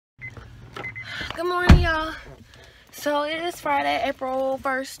Good morning, y'all. So it is Friday, April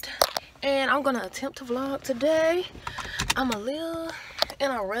 1st, and I'm gonna attempt to vlog today. I'm a little in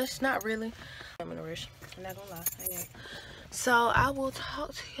a rush, not really. I'm in a rush, I'm not gonna lie, I am. So I will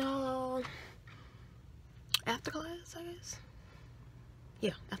talk to y'all after class, I guess.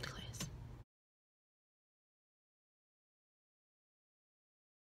 Yeah, after class.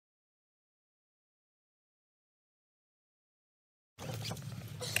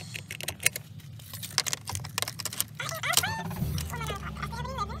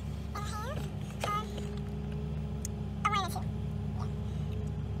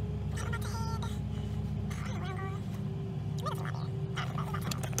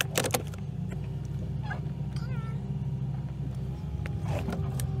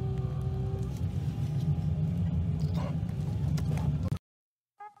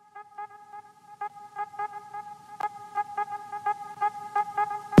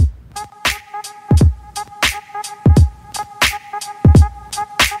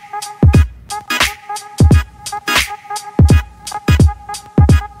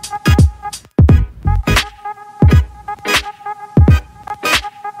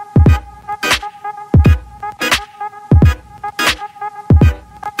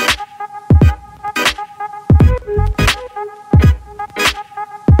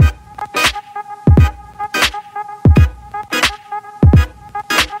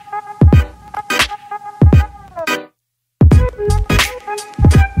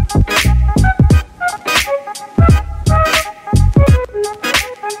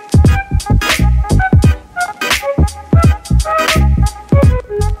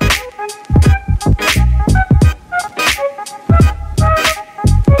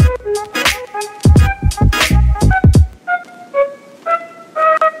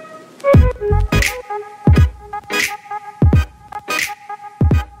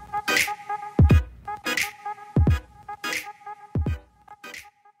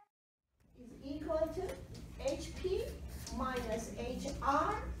 HP minus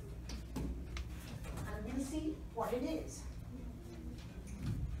HR, and we see what it is.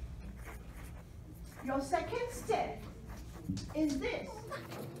 Your second step is this.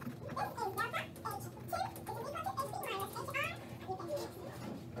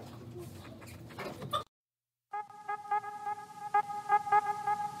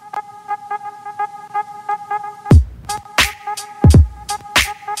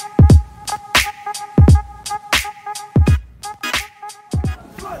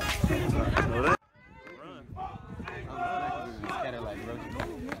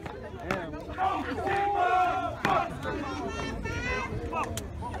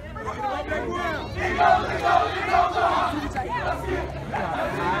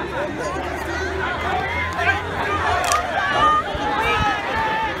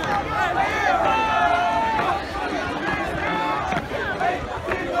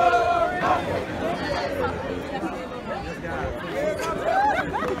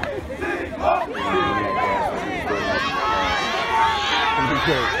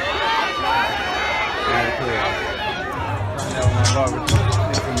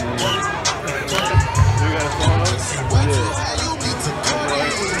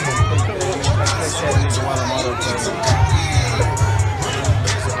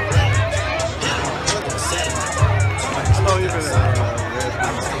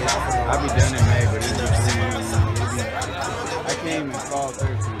 I'll be done in May, but it's just I came in fall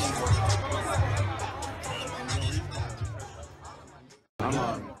 13. I'm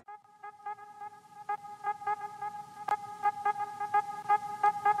on.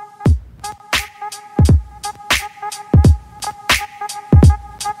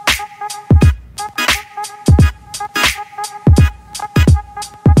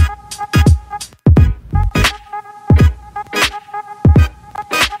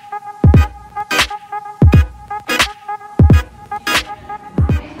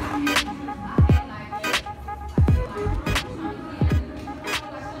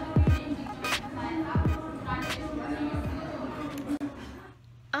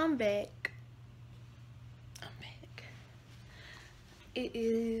 I'm back. It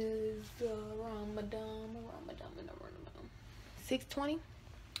is Ramadan. 6:20.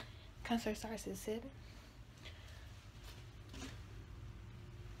 Concert starts at 7.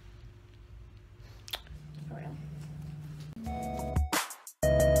 Around.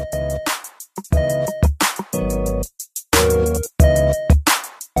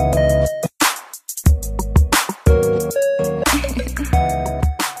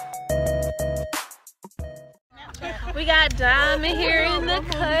 We got Diamond here in the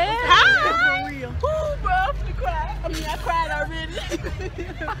cut. Hi! Ooh, bro, I'm finna cry. I'm I cried already.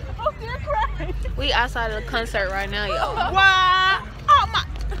 I'm still crying. We outside of the concert right now, y'all. Why?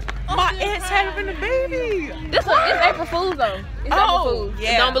 Oh my ex having a baby. This April Fool's though. It's April Fool's.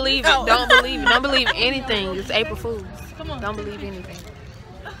 Yeah. Don't believe it. Don't believe it. Don't believe anything. It's April Fool's. Come on. Don't believe anything.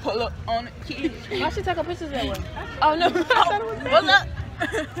 Pull up on it. Why she take her pictures that way? Oh no. What's up?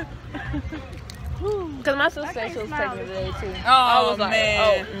 Because my sister said she was pregnant today too. Oh, I was like, man.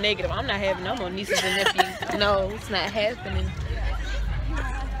 oh, negative. I'm not having no more nieces and nephews. No, it's not happening.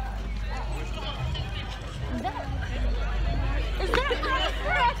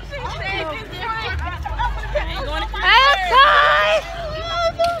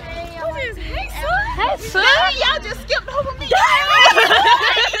 Hey, son. Y'all just skipped over me.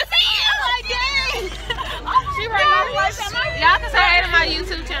 Y'all can say hey to my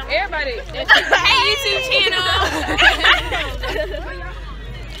YouTube channel. Everybody. Hey, YouTube channel.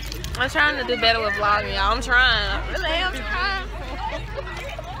 I'm trying to do better with vlogging, y'all. I'm trying. I really am trying.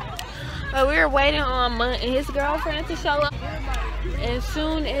 But we're waiting on Munt and his girlfriend to show up. As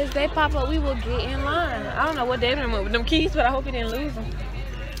soon as they pop up, we will get in line. I don't know what they're doing with them keys, but I hope he didn't lose them.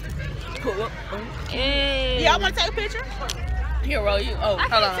 And Y'all want to take a picture? Here, roll you. Oh,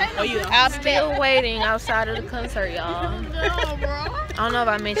 hold on. Oh, you. I'm still waiting outside of the concert, y'all. I don't know if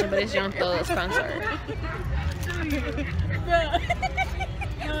I mentioned, but it's Young Thug's concert.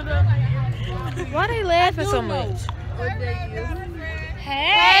 Why they laughing so much?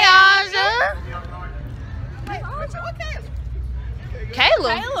 Hey, Aja.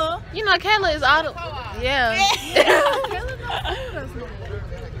 Kayla. You know Kayla is auto. Yeah.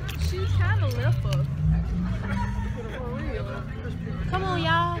 She kind of left us. Come on,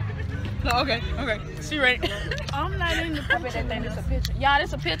 y'all. No, okay. She ready. I'm not in the picture. I think it's a picture. Y'all,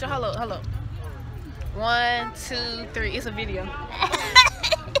 it's a picture. Hello. 1, 2, 3. It's a video.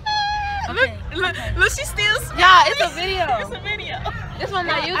 Look, she still. Y'all, it's a video. It's a video. It's on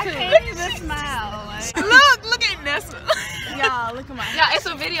my YouTube. I can't even smile. Like. Look at Nessa. Y'all, look at my hair. Y'all, it's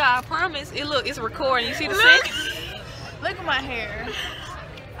a video. I promise. It's recording. You see the second? Look at my hair.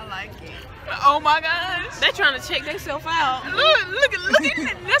 I like it. Oh my gosh. They trying to check themselves out. Look at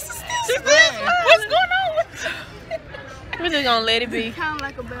Nessa still. What's going on with you? We're just gonna let it be. It's kind of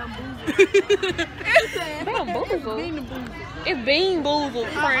like a bamboozle. Bamboozle? Bean-boozle. It's bean boozle,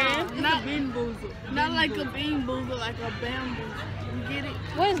 friend. Not bean boozle. Not like a bean boozle, like a bamboozle. You get it?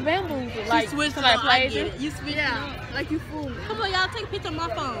 What is bamboozle? Like switch somebody up, plays it? You switch yeah, like you fool me. Come on, y'all, take a picture of my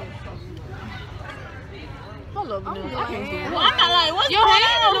phone. Hold up, dude. I can't see it. Well, I'm not like, what's your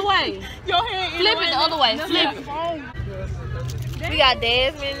hand in the way. Your hand Flip it the other way. Flip it. We got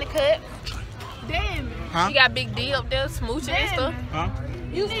Desmond in the cut. Damn. Huh? You got Big D up there smooching and stuff. Huh?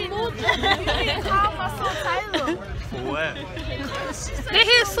 You smooching. You didn't call my son Taylor. For what? They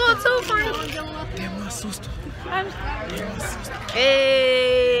hit son too, friend. Damn, my sister. Hey.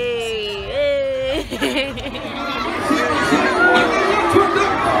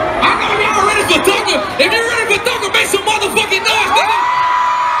 I know y'all ready for Thugger. If you're ready for Thugger, make some motherfucking noise, nigga.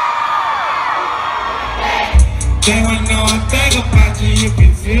 They wanna know I think about you, you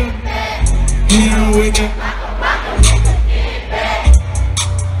can feel. Here with you.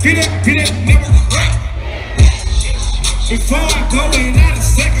 Get it, never regret. Before I go in out of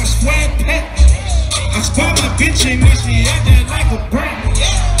sec, I swear pet. I spot my bitch and now she acting like a brat.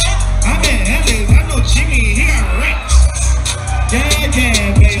 I'm in LA, I know Jimmy, he got rats. Yeah,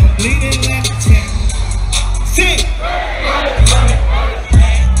 baby, I'm bleeding like a tank. Say,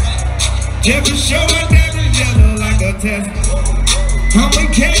 every show I never yellow like a test. I'm a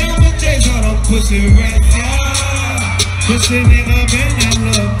K, I'm a J, so don't pussy red, yeah. Pussy nigga been that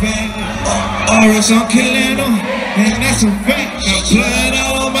little bad. Or else I'm killing them, and that's a fact. Got blood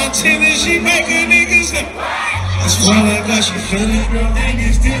all on my chin and she make a nigga say. I swallow cause she feeling real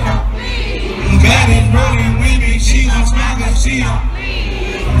niggas still on. Bad is rolling with me, she gon' smack her, she on.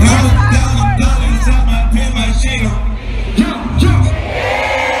 $100 on my pin, my shit on.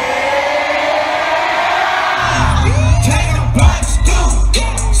 Take a box, go.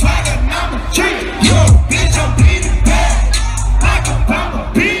 Swagger number 3. Yo, bitch, I'm bleeding back. Like a bomber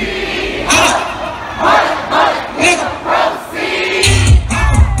beat.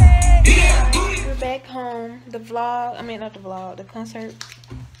 We're back home. The vlog, not the vlog, the concert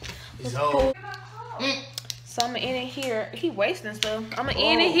was cool. So I'm gonna end it here. He wasting stuff. I'm gonna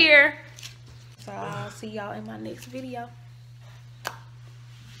end it here. So I'll see y'all in my next video.